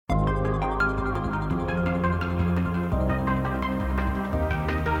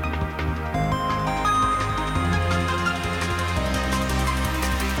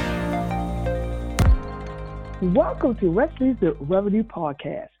Welcome to Wesley's The Revenue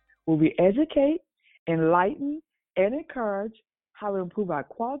Podcast, where we educate, enlighten, and encourage how to improve our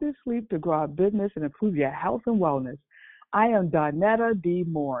quality of sleep to grow our business and improve your health and wellness. I am Donetta D.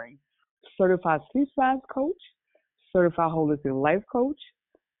 Mooring, certified sleep science coach, certified holistic life coach,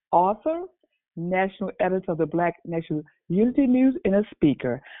 author, national editor of the Black National Unity News, and a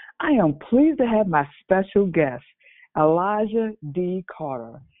speaker. I am pleased to have my special guest, Elijah D.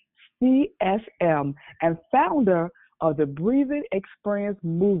 Carter, CSM, and founder of the Breathing Experience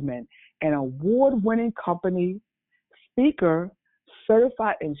Movement, an award-winning company, speaker,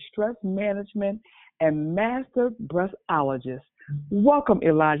 certified in stress management, and master breathologist. Welcome,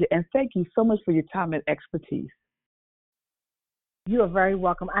 Elijah, and thank you so much for your time and expertise. You are very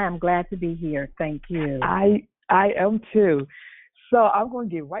welcome. I am glad to be here. Thank you. I am too. So I'm going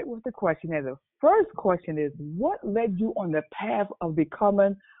to get right with the question. And the first question is, what led you on the path of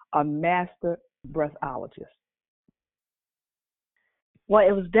becoming a master breathologist? Well,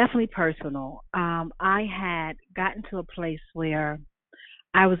 it was definitely personal. I had gotten to a place where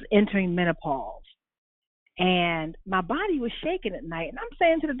I was entering menopause, and my body was shaking at night. And I'm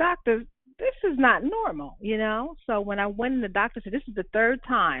saying to the doctor, this is not normal, you know? So when I went in, the doctor said, this is the third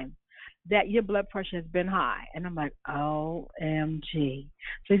time that your blood pressure has been high. And I'm like, OMG.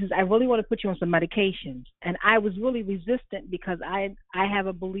 So he says, I really want to put you on some medications. And I was really resistant because I have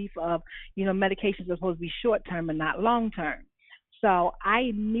a belief of, medications are supposed to be short term and not long term. So I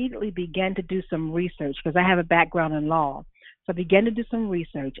immediately began to do some research because I have a background in law. So I began to do some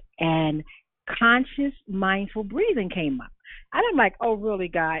research, and conscious mindful breathing came up. And I'm like, oh, really,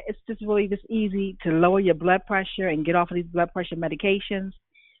 guy? It's just really this easy to lower your blood pressure and get off of these blood pressure medications.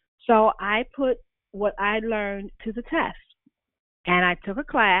 So I put what I learned to the test, and I took a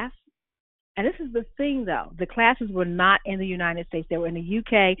class. And this is the thing, though. The classes were not in the United States. They were in the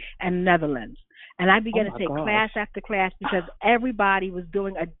UK and Netherlands. And I began to take class after class because everybody was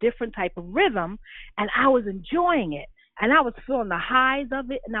doing a different type of rhythm, and I was enjoying it. And I was feeling the highs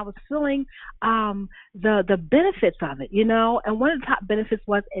of it, and I was feeling the benefits of it, And one of the top benefits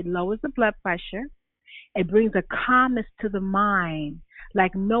was it lowers the blood pressure. It brings a calmness to the mind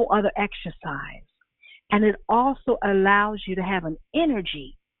like no other exercise. And it also allows you to have an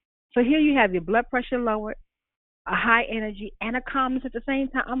energy. So here you have your blood pressure lowered, a high energy, and a calmness at the same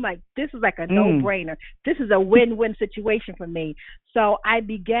time. I'm like, this is like a no-brainer. This is a win-win situation for me. So I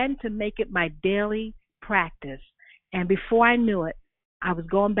began to make it my daily practice. And before I knew it, I was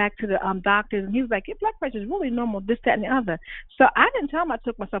going back to the doctors, and he was like, your blood pressure is really normal, this, that, and the other. So I didn't tell him I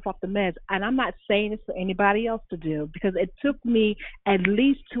took myself off the meds, and I'm not saying this for anybody else to do because it took me at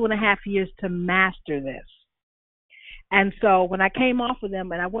least 2.5 years to master this. And so when I came off of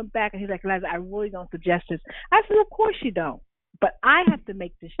them and I went back, and he's like, Liza, I really don't suggest this. I said, of course you don't, but I have to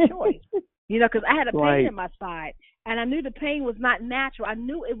make this choice, because I had a pain in my side. And I knew the pain was not natural. I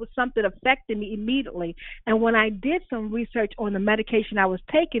knew it was something affecting me immediately. And when I did some research on the medication I was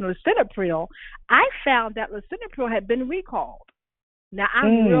taking, lisinopril, I found that lisinopril had been recalled. Now,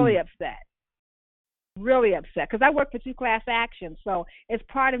 I'm really upset because I work for two class actions. So it's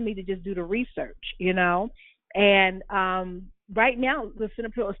part of me to just do the research, And right now,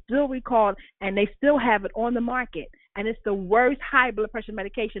 lisinopril is still recalled, and they still have it on the market. And it's the worst high blood pressure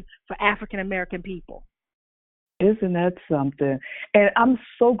medication for African-American people. Isn't that something? And I'm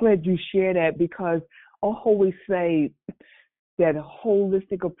so glad you share that because I always say that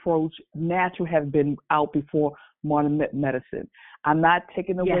holistic approach, natural, has been out before modern medicine. I'm not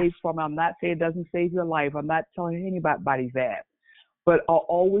taking away from it. I'm not saying it doesn't save your life. I'm not telling anybody that. But I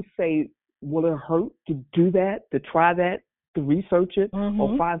always say, will it hurt to do that, to try that, to research it,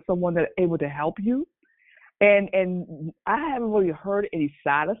 or find someone that's able to help you? And I haven't really heard any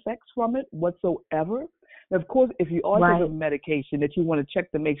side effects from it whatsoever. Of course, if you are taking medication that you want to check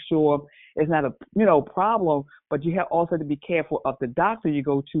to make sure it's not a problem, but you have also to be careful of the doctor you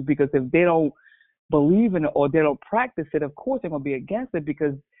go to because if they don't believe in it or they don't practice it, of course they're going to be against it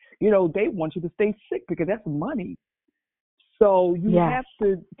because they want you to stay sick because that's money. So you have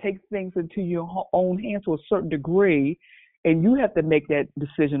to take things into your own hands to a certain degree, and you have to make that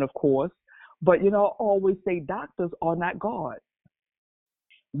decision, of course. But I always say doctors are not God.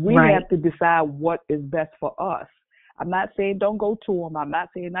 We have to decide what is best for us. I'm not saying don't go to them. I'm not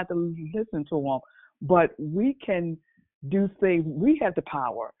saying not to listen to them. But we can do things. We have the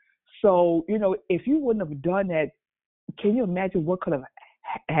power. So, if you wouldn't have done that, can you imagine what could have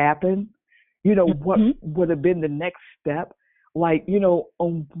happened? What would have been the next step? Like,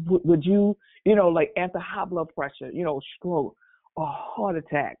 would you, like after high blood pressure, stroke or heart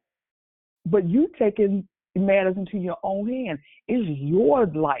attack. But you taking matters into your own hands. It's your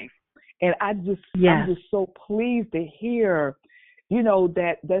life. And I'm Yes. just so pleased to hear,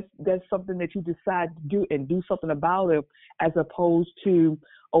 that that's something that you decide to do and do something about it, as opposed to,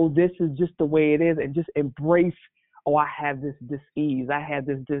 oh, this is just the way it is, and just embrace, oh, I have this disease, I have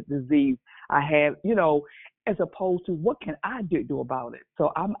this disease, I have, as opposed to what can I do about it.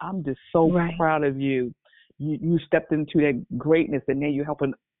 So I'm just so Right. proud of you. You stepped into that greatness, and then you're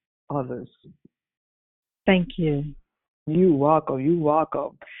helping others. Thank you. You welcome. You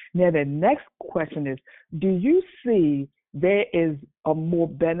welcome. Now the next question is: do you see there is a more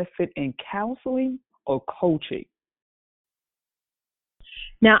benefit in counseling or coaching?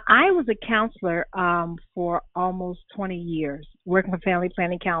 Now, I was a counselor for almost 20 years, working for Family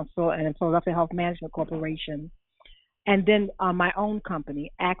Planning Council and Philadelphia Health Management Corporation, and then my own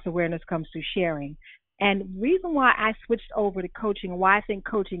company, Acts Awareness Comes Through Sharing. And the reason why I switched over to coaching and why I think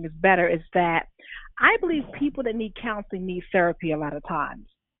coaching is better is that I believe people that need counseling need therapy a lot of times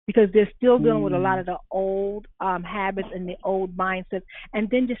because they're still dealing with a lot Mm, of the old habits and the old mindsets, and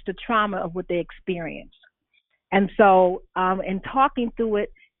then just the trauma of what they experienced. And so, and talking through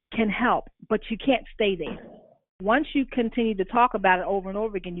it can help, but you can't stay there. Once you continue to talk about it over and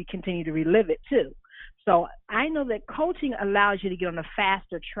over again, you continue to relive it too. So I know that coaching allows you to get on a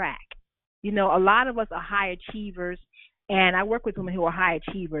faster track. A lot of us are high achievers, and I work with women who are high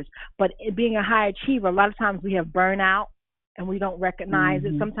achievers. But being a high achiever, a lot of times we have burnout and we don't recognize it.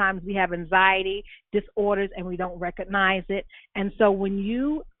 mm-hmm. Sometimes we have anxiety disorders and we don't recognize it. And so when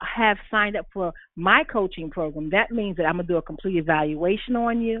you have signed up for my coaching program, that means that I'm going to do a complete evaluation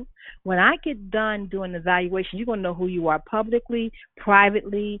on you. When I get done doing the evaluation, you're going to know who you are publicly,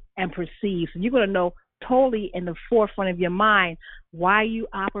 privately, and perceived. So you're going to know totally in the forefront of your mind why you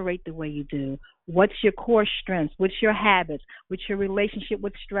operate the way you do. What's your core strengths? What's your habits? What's your relationship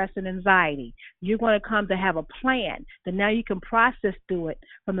with stress and anxiety? You're going to come to have a plan that now you can process through it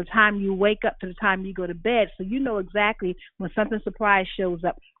from the time you wake up to the time you go to bed. So you know exactly when something surprise shows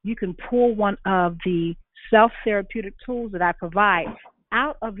up, you can pull one of the self-therapeutic tools that I provide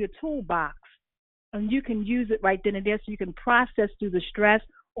out of your toolbox, and you can use it right then and there so you can process through the stress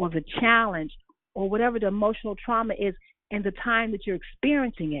or the challenge or whatever the emotional trauma is in the time that you're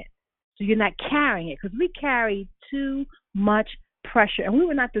experiencing it. So you're not carrying it because we carry too much pressure, and we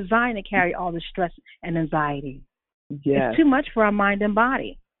were not designed to carry all the stress and anxiety. It's Yes, too much for our mind and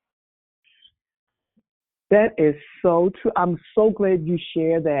body. that is so true. I'm so glad you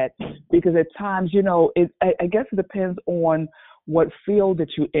share that, because at times, I guess it depends on what field that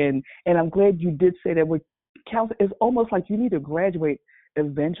you're in. And I'm glad you did say that with counsel, it's almost like you need to graduate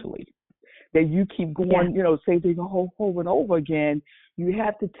eventually. That you keep Yes, going, same thing over and over again. You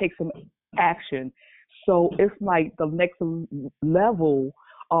have to take some action. So it's like the next level,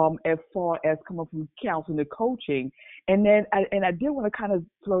 as far as coming from counseling to coaching. And I did want to kind of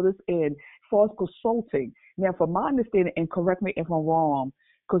throw this in as far as consulting. Now, from my understanding, and correct me if I'm wrong,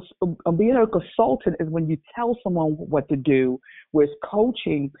 because being a consultant is when you tell someone what to do, whereas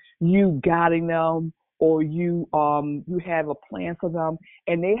coaching, you guiding them, or you have a plan for them,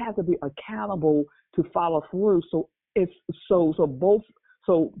 and they have to be accountable to follow through. So it's so both,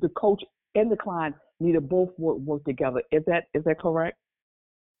 so the coach and the client need to both work together. Is that correct?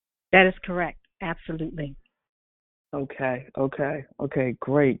 that is correct. Absolutely. Okay.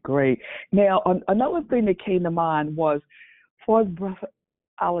 Great. Now, another thing that came to mind was, for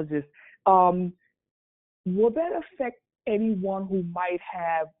breathologist, um, will that affect anyone who might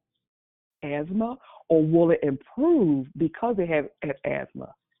have asthma, or will it improve because they have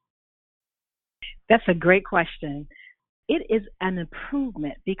asthma? That's a great question. It is an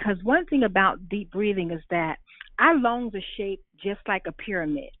improvement because one thing about deep breathing is that our lungs are shaped just like a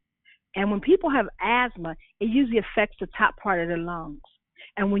pyramid. And when people have asthma, it usually affects the top part of the lungs.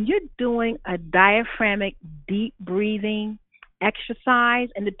 And when you're doing a diaphragmatic deep breathing exercise,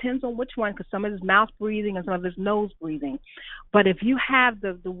 and depends on which one, because some of it's mouth breathing and some of it's nose breathing. But if you have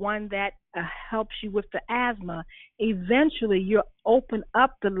the one that helps you with the asthma, eventually you'll open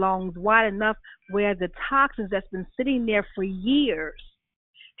up the lungs wide enough where the toxins that's been sitting there for years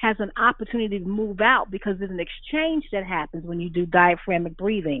has an opportunity to move out because there's an exchange that happens when you do diaphragmatic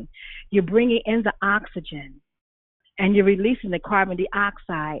breathing. You're bringing in the oxygen and you're releasing the carbon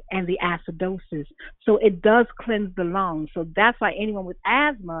dioxide and the acidosis. So it does cleanse the lungs. So that's why anyone with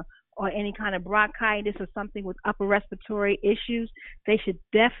asthma or any kind of bronchitis or something with upper respiratory issues, they should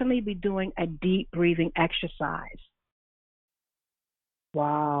definitely be doing a deep breathing exercise.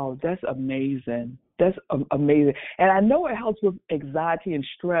 Wow, that's amazing. That's amazing. And I know it helps with anxiety and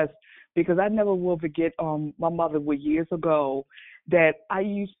stress, because I never will forget my mother was years ago that I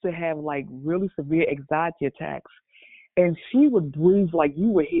used to have like really severe anxiety attacks. and she would breathe like you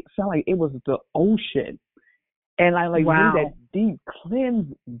would sound like it was the ocean, and I like do that Wow. deep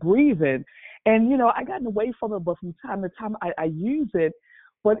cleanse breathing. And I gotten away from it, but from time to time I use it.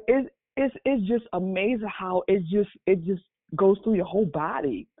 But it's just amazing how it just goes through your whole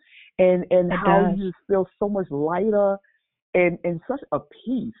body, and It how does. you just feel so much lighter and such a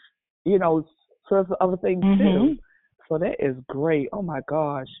peace. So there's other things too. Mhm. So that is great. Oh my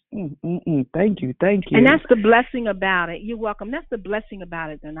gosh. Thank you. Thank And you. that's the blessing about it. You're welcome. That's the blessing about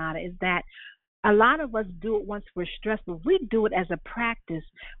it, Donata, is that a lot of us do it once we're stressed, but we do it as a practice.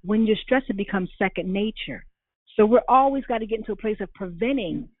 When you're stressed, it becomes second nature. So we're always got to get into a place of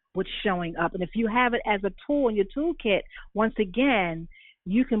preventing what's showing up. And if you have it as a tool in your toolkit, once again,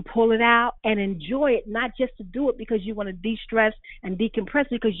 you can pull it out and enjoy it, not just to do it because you want to de-stress and decompress,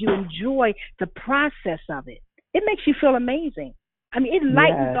 because you enjoy the process of it. It makes you feel amazing. I mean, it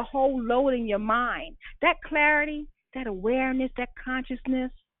lightens Yes. the whole load in your mind. That clarity, that awareness, that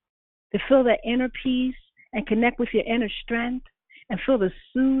consciousness, to feel that inner peace and connect with your inner strength and feel the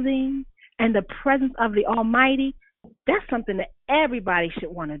soothing and the presence of the Almighty, that's something that everybody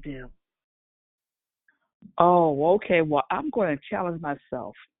should want to do. Oh, okay. Well, I'm going to challenge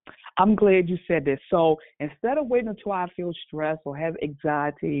myself. I'm glad you said this. So instead of waiting until I feel stressed or have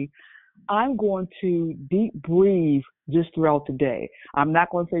anxiety, I'm going to deep breathe just throughout the day. I'm not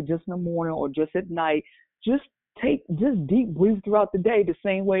going to say just in the morning or just at night. Just just deep breathe throughout the day, the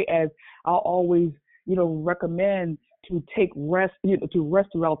same way as I'll always, recommend to take rest, to rest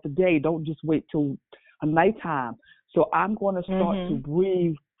throughout the day. Don't just wait till a nighttime. So I'm going to start to Mhm.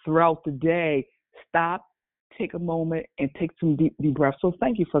 breathe throughout the day. Stop, take a moment, and take some deep breaths. So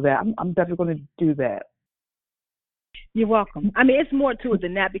thank you for that. I'm definitely going to do that. You're welcome. I mean, it's more to it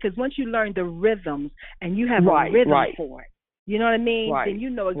than that, because once you learn the rhythms and you have a Right, rhythm right, for it, you know what I mean? Then right, you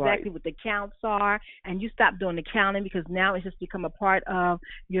know right. exactly what the counts are, and you stop doing the counting, because now it's just become a part of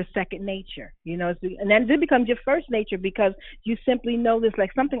your second nature. And then it becomes your first nature, because you simply know this.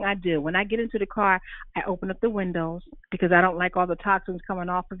 Like something I do when I get into the car, I open up the windows because I don't like all the toxins coming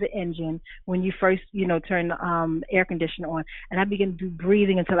off of the engine when you first, turn the air conditioner on, and I begin to do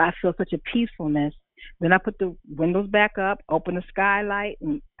breathing until I feel such a peacefulness. Then I put the windows back up, open the skylight,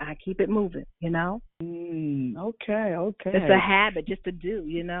 and I keep it moving. Okay, It's a okay. habit just to do.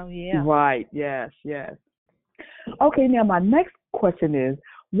 Yeah. Right, yes, yes. Okay, now my next question is,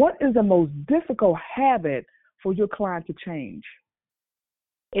 what is the most difficult habit for your client to change?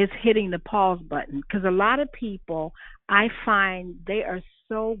 It's hitting the pause button, because a lot of people, I find, they are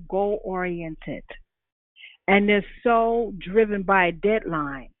so goal oriented and they're so driven by a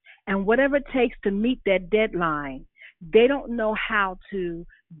deadline. And whatever it takes to meet that deadline, they don't know how to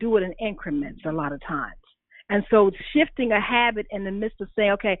do it in increments a lot of times. And so shifting a habit in the midst of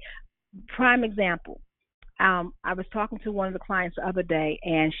saying, okay, prime example, I was talking to one of the clients the other day,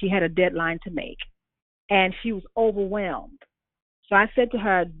 and she had a deadline to make, and she was overwhelmed. So I said to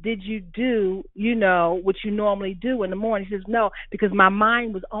her, "Did you do, what you normally do in the morning?" She says, "No, because my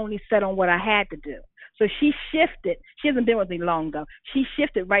mind was only set on what I had to do." So she shifted. She hasn't been with me long though. She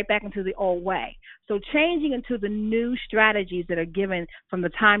shifted right back into the old way. So changing into the new strategies that are given from the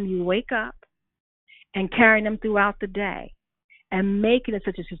time you wake up and carrying them throughout the day, and making it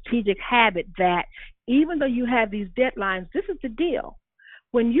such a strategic habit that even though you have these deadlines, this is the deal.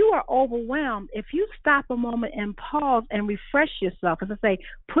 When you are overwhelmed, if you stop a moment and pause and refresh yourself, as I say,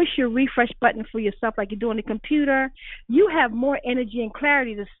 push your refresh button for yourself like you do on the computer, you have more energy and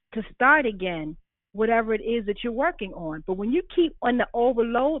clarity to start again, whatever it is that you're working on. But when you keep on the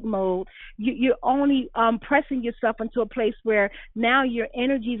overload mode, you're only pressing yourself into a place where now your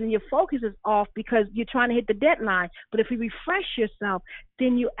energies and your focus is off because you're trying to hit the deadline. But if you refresh yourself,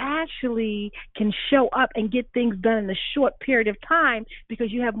 then you actually can show up and get things done in a short period of time,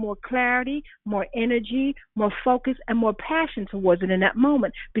 because you have more clarity, more energy, more focus, and more passion towards it in that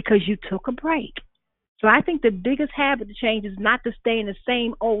moment because you took a break. So I think the biggest habit to change is not to stay in the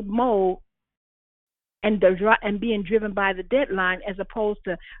same old mode and being driven by the deadline, as opposed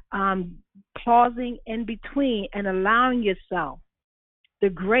to pausing in between and allowing yourself the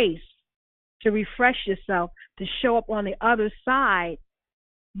grace to refresh yourself, to show up on the other side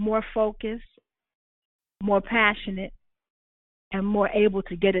more focused, more passionate, and more able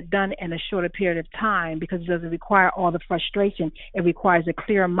to get it done in a shorter period of time, because it doesn't require all the frustration. It requires a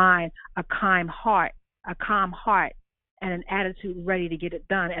clear mind, a calm heart, and an attitude ready to get it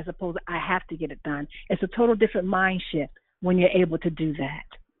done, as opposed to I have to get it done. It's a total different mind shift when you're able to do that.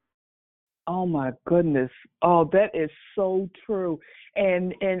 Oh my goodness. Oh, that is so true.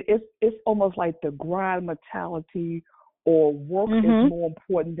 And it's almost like the grind mentality, or work is Mhm. more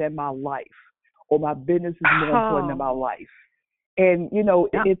important than my life. or my business is more important than Oh, my life. And you know,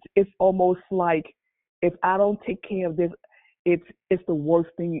 yeah. it's almost like if I don't take care of this, it's the worst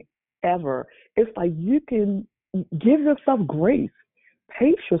thing ever. It's like you can give yourself grace,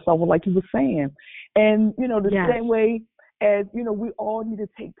 pace yourself, like you were saying, and you know the Yes. same way as you know we all need to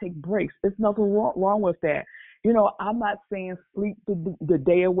take breaks. There's nothing wrong with that. You know, I'm not saying sleep the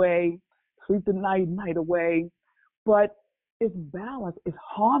day away, sleep the night away, but it's balance, it's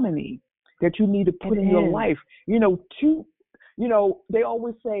harmony that you need to It put in your is. life. You know, you know, they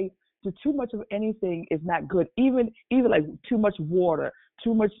always say too much of anything is not good. Even like too much water,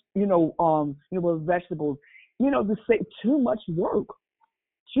 too much, with vegetables. You know, to say too much work,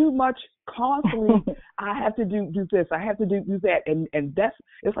 too much constantly. I have to do this. I have to do that, and that's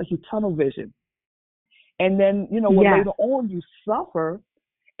it's like you tunnel vision. And then when Yes. later on you suffer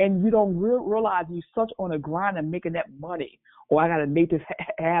and you don't realize you such on a grind and making that money, or I got to make this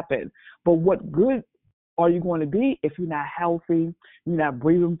happen. But what good are you going to be if you're not healthy, you're not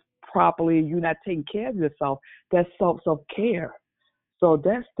breathing properly, you're not taking care of yourself? That's self care. So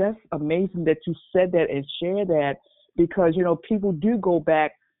that's amazing that you said that and share that, because people do go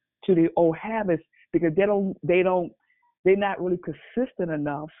back to the old habits because they're not really consistent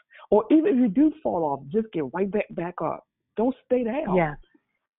enough. Or even if you do fall off, just get right back up. Don't stay down. Yes.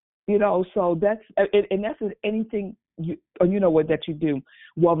 So and that's with anything what that you do,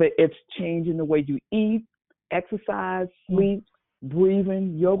 whether it's changing the way you eat, exercise, Mm. sleep,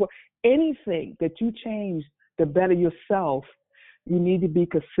 breathing, yoga, anything that you change to better yourself. You need to be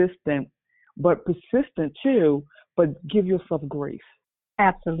consistent, but persistent too. But give yourself grace.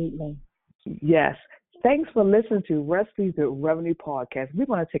 Absolutely. Yes. Thanks for listening to Wesley's The Revenue Podcast. We're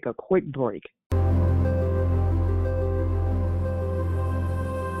going to take a quick break.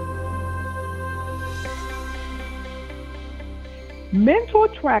 Mentor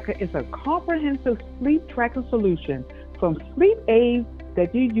Tracker is a comprehensive sleep tracking solution from sleep aids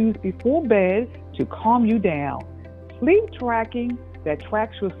that you use before bed to calm you down. Sleep tracking that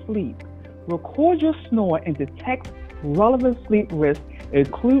tracks your sleep, records your snore, and detects relevant sleep risks,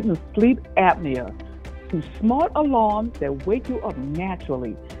 including sleep apnea, to smart alarms that wake you up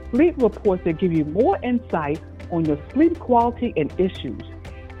naturally, sleep reports that give you more insight on your sleep quality and issues,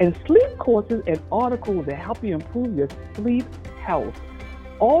 and sleep courses and articles that help you improve your sleep health.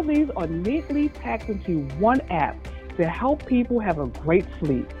 All these are neatly packed into one app to help people have a great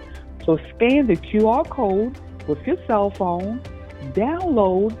sleep. So scan the QR code with your cell phone,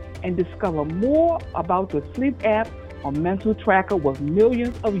 download, and discover more about the sleep app or mental tracker with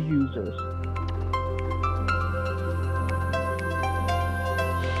millions of users.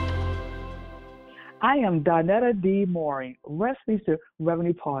 I am Donetta D. Mooring, Wesley's The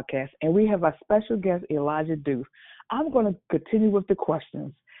Revenue Podcast, and we have our special guest, Elijah Deuce. I'm going to continue with the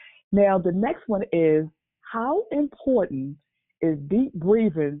questions. Now, the next one is, how important is deep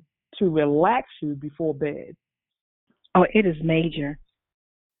breathing to relax you before bed? Oh, it is major.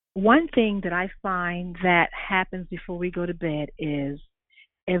 One thing that I find that happens before we go to bed is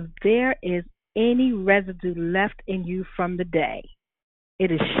if there is any residue left in you from the day,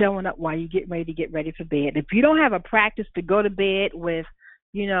 it is showing up while you get ready for bed. If you don't have a practice to go to bed with,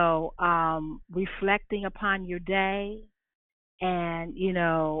 reflecting upon your day, and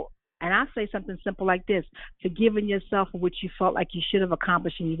and I say something simple like this: forgiving yourself for what you felt like you should have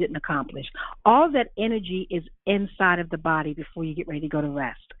accomplished and you didn't accomplish. All that energy is inside of the body before you get ready to go to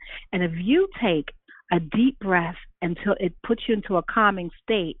rest. And if you take a deep breath until it puts you into a calming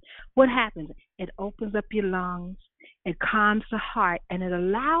state, what happens? It opens up your lungs, it calms the heart, and it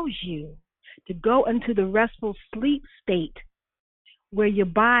allows you to go into the restful sleep state where your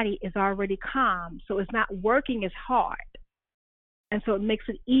body is already calm, so it's not working as hard. And so it makes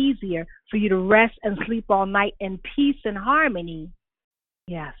it easier for you to rest and sleep all night in peace and harmony.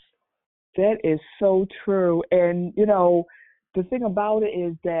 Yes. That is so true. And, the thing about it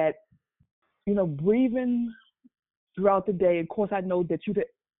is that, breathing throughout the day, of course, I know that you're the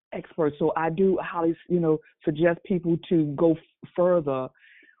expert, so I do highly, suggest people to go further,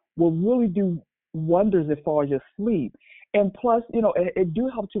 will really do wonders as far as your sleep. And plus, it do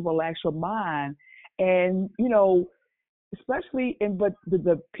help to relax your mind. And, especially but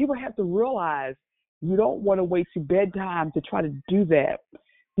the people have to realize you don't want to wait to bedtime to try to do that,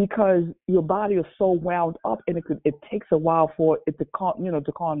 because your body is so wound up, and it takes a while for it to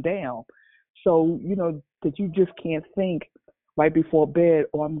calm down. So that you just can't think right before bed,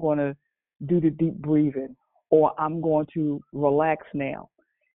 or I'm going to do the deep breathing, or I'm going to relax now.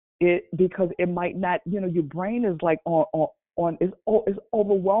 Because it might not, your brain is like on is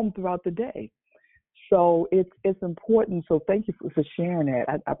overwhelmed throughout the day. So it's important. So thank you for sharing that.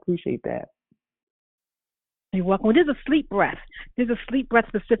 I appreciate that. You're welcome. Well, there's a sleep breath. There's a sleep breath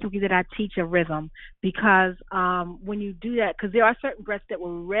specifically that I teach a rhythm because when you do that, because there are certain breaths that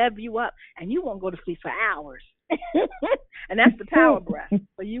will rev you up and you won't go to sleep for hours. And that's the power breath.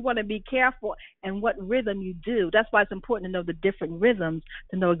 So you want to be careful and what rhythm you do. That's why it's important to know the different rhythms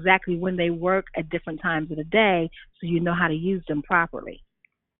to know exactly when they work at different times of the day so you know how to use them properly.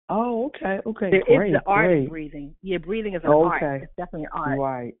 Oh, okay. There Great, is the art great. of breathing. Yeah, breathing is an art. It's definitely an art.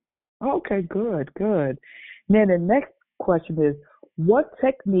 Right. Okay, good. Then the next question is, what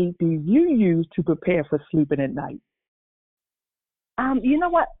technique do you use to prepare for sleeping at night? You know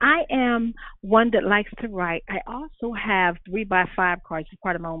what? I am one that likes to write. I also have 3x5 cards as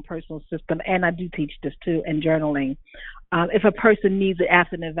part of my own personal system, and I do teach this too, and journaling. If a person needs it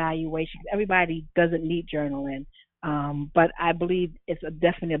after an evaluation, everybody doesn't need journaling, but I believe it's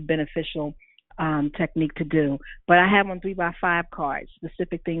definitely a beneficial technique to do. But I have on 3x5 cards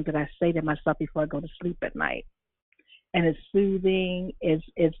specific things that I say to myself before I go to sleep at night. And it's soothing, it's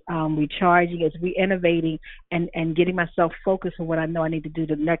recharging, it's re-innovating, and getting myself focused on what I know I need to do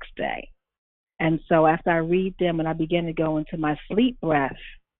the next day. And so after I read them and I begin to go into my sleep breath,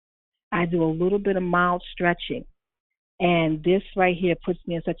 I do a little bit of mild stretching. And this right here puts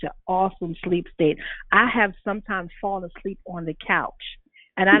me in such an awesome sleep state. I have sometimes fallen asleep on the couch.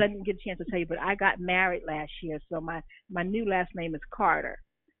 And I didn't get a chance to tell you, but I got married last year, so my new last name is Carter.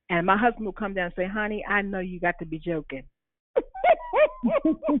 And my husband will come down and say, honey, I know you got to be joking.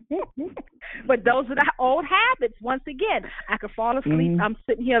 But those are the old habits. Once again, I could fall asleep. I'm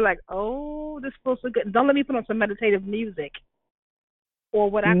sitting here like, oh, this feels so good. Don't let me put on some meditative music or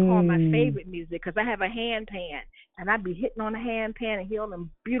what I call my favorite music because I have a hand pan. And I'd be hitting on the hand pan and hearing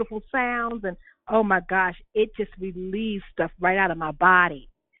them beautiful sounds. And, oh, my gosh, it just relieves stuff right out of my body.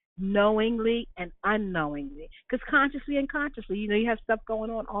 Knowingly and unknowingly, because consciously and unconsciously, you have stuff going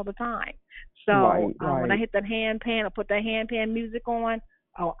on all the time. So right. When I hit that hand pan or put that hand pan music on,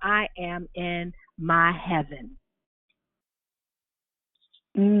 I am in my heaven.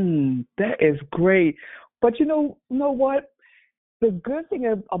 That is great. But you know what? The good thing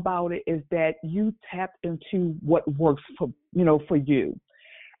about it is that you tap into what works for you.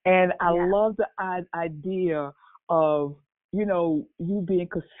 And I love the idea of you being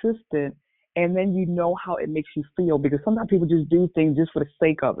consistent, and then how it makes you feel, because sometimes people just do things just for the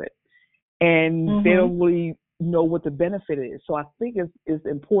sake of it, and they don't really know what the benefit is. So I think it's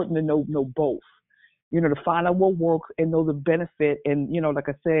important to know both, to find out what works and know the benefit, and like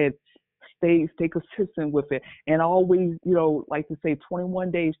I said, stay consistent with it, and always like to say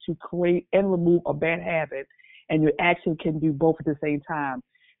 21 days to create and remove a bad habit, and your action can do both at the same time.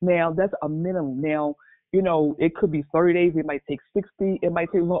 Now that's a minimum. Now it could be 30 days, it might take 60, it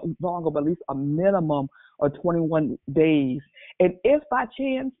might take longer, but at least a minimum of 21 days. And if by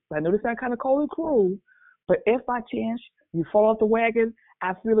chance, I know this sounds kind of cold and cruel, but if by chance you fall off the wagon,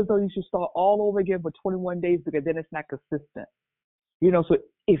 I feel as though you should start all over again for 21 days, because then it's not consistent. So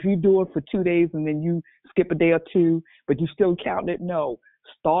if you do it for 2 days and then you skip a day or two, but you still count it, no.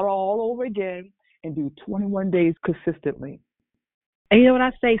 Start all over again and do 21 days consistently. And you know what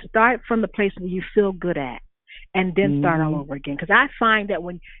I say? Start from the place where you feel good at, and then start all over again. Because I find that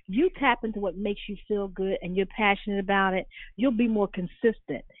when you tap into what makes you feel good and you're passionate about it, you'll be more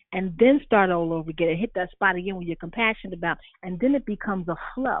consistent. And then start all over again and hit that spot again where you're compassionate about, and then it becomes a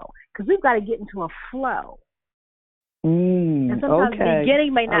flow. Because we've got to get into a flow. And sometimes the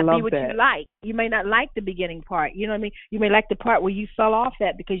beginning may not be what you like. You may not like the beginning part. You know what I mean? You may like the part where you fell off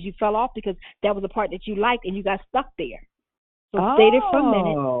because that was the part that you liked and you got stuck there. So stay there for a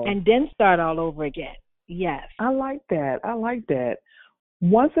minute and then start all over again. Yes. I like that.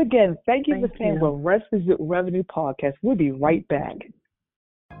 Once again, thank you for staying with Requisite Revenue Podcast. We'll be right back.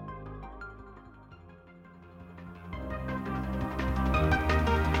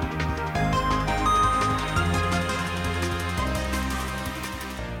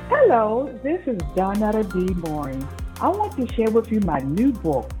 Hello, this is Donetta D. Mooring. I want to share with you my new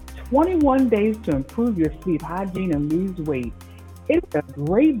book, 21 Days to Improve Your Sleep Hygiene and Lose Weight. It's a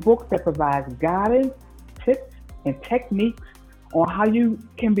great book that provides guidance, tips, and techniques on how you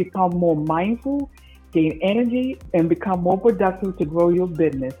can become more mindful, gain energy, and become more productive to grow your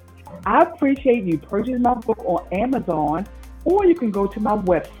business. I appreciate you purchasing my book on Amazon, or you can go to my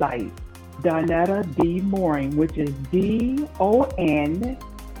website, Donetta D. Mooring, which is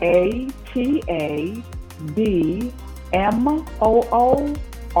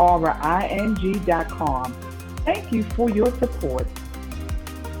DONATADMOORING.com. Thank you for your support.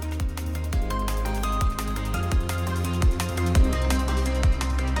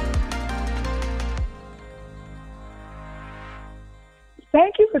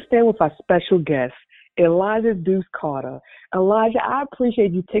 Thank you for staying with our special guest. Elijah Deuce Carter. Elijah, I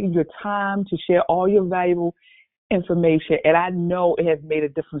appreciate you taking your time to share all your valuable information, and I know it has made a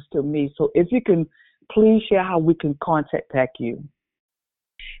difference to me. So if you can please share how we can contact you.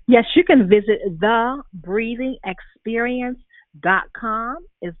 Yes, you can visit thebreathingexperience.com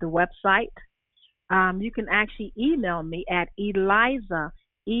is the website. You can actually email me at Eliza,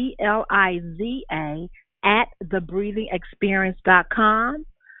 Eliza, at thebreathingexperience.com.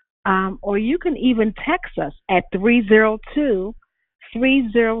 Or you can even text us at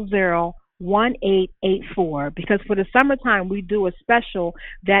 302-300-1884, because for the summertime we do a special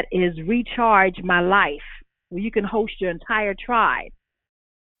that is Recharge My Life, where you can host your entire tribe.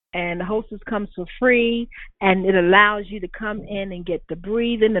 And the hostess comes for free, and it allows you to come in and get the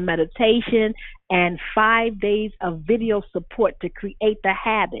breathing, the meditation, and 5 days of video support to create the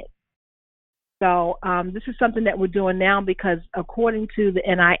habit. So this is something that we're doing now because according to the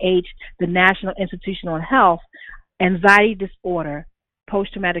NIH, the National Institution on Health, anxiety disorder,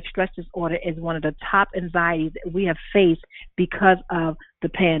 post-traumatic stress disorder is one of the top anxieties that we have faced because of the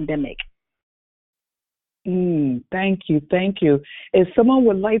pandemic. Thank you. If someone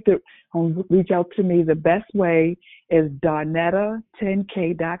would like to reach out to me, the best way is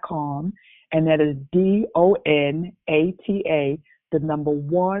Donata10K.com, and that is DONATA, the number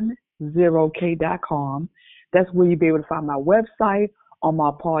 10K.com. That's where you'll be able to find my website, on my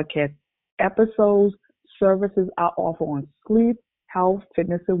podcast episodes, services I offer on sleep, health,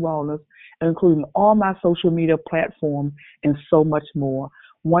 fitness, and wellness, including all my social media platforms and so much more.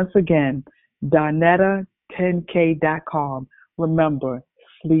 Once again, Donata10K.com. Remember,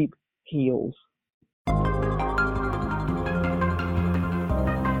 sleep heals.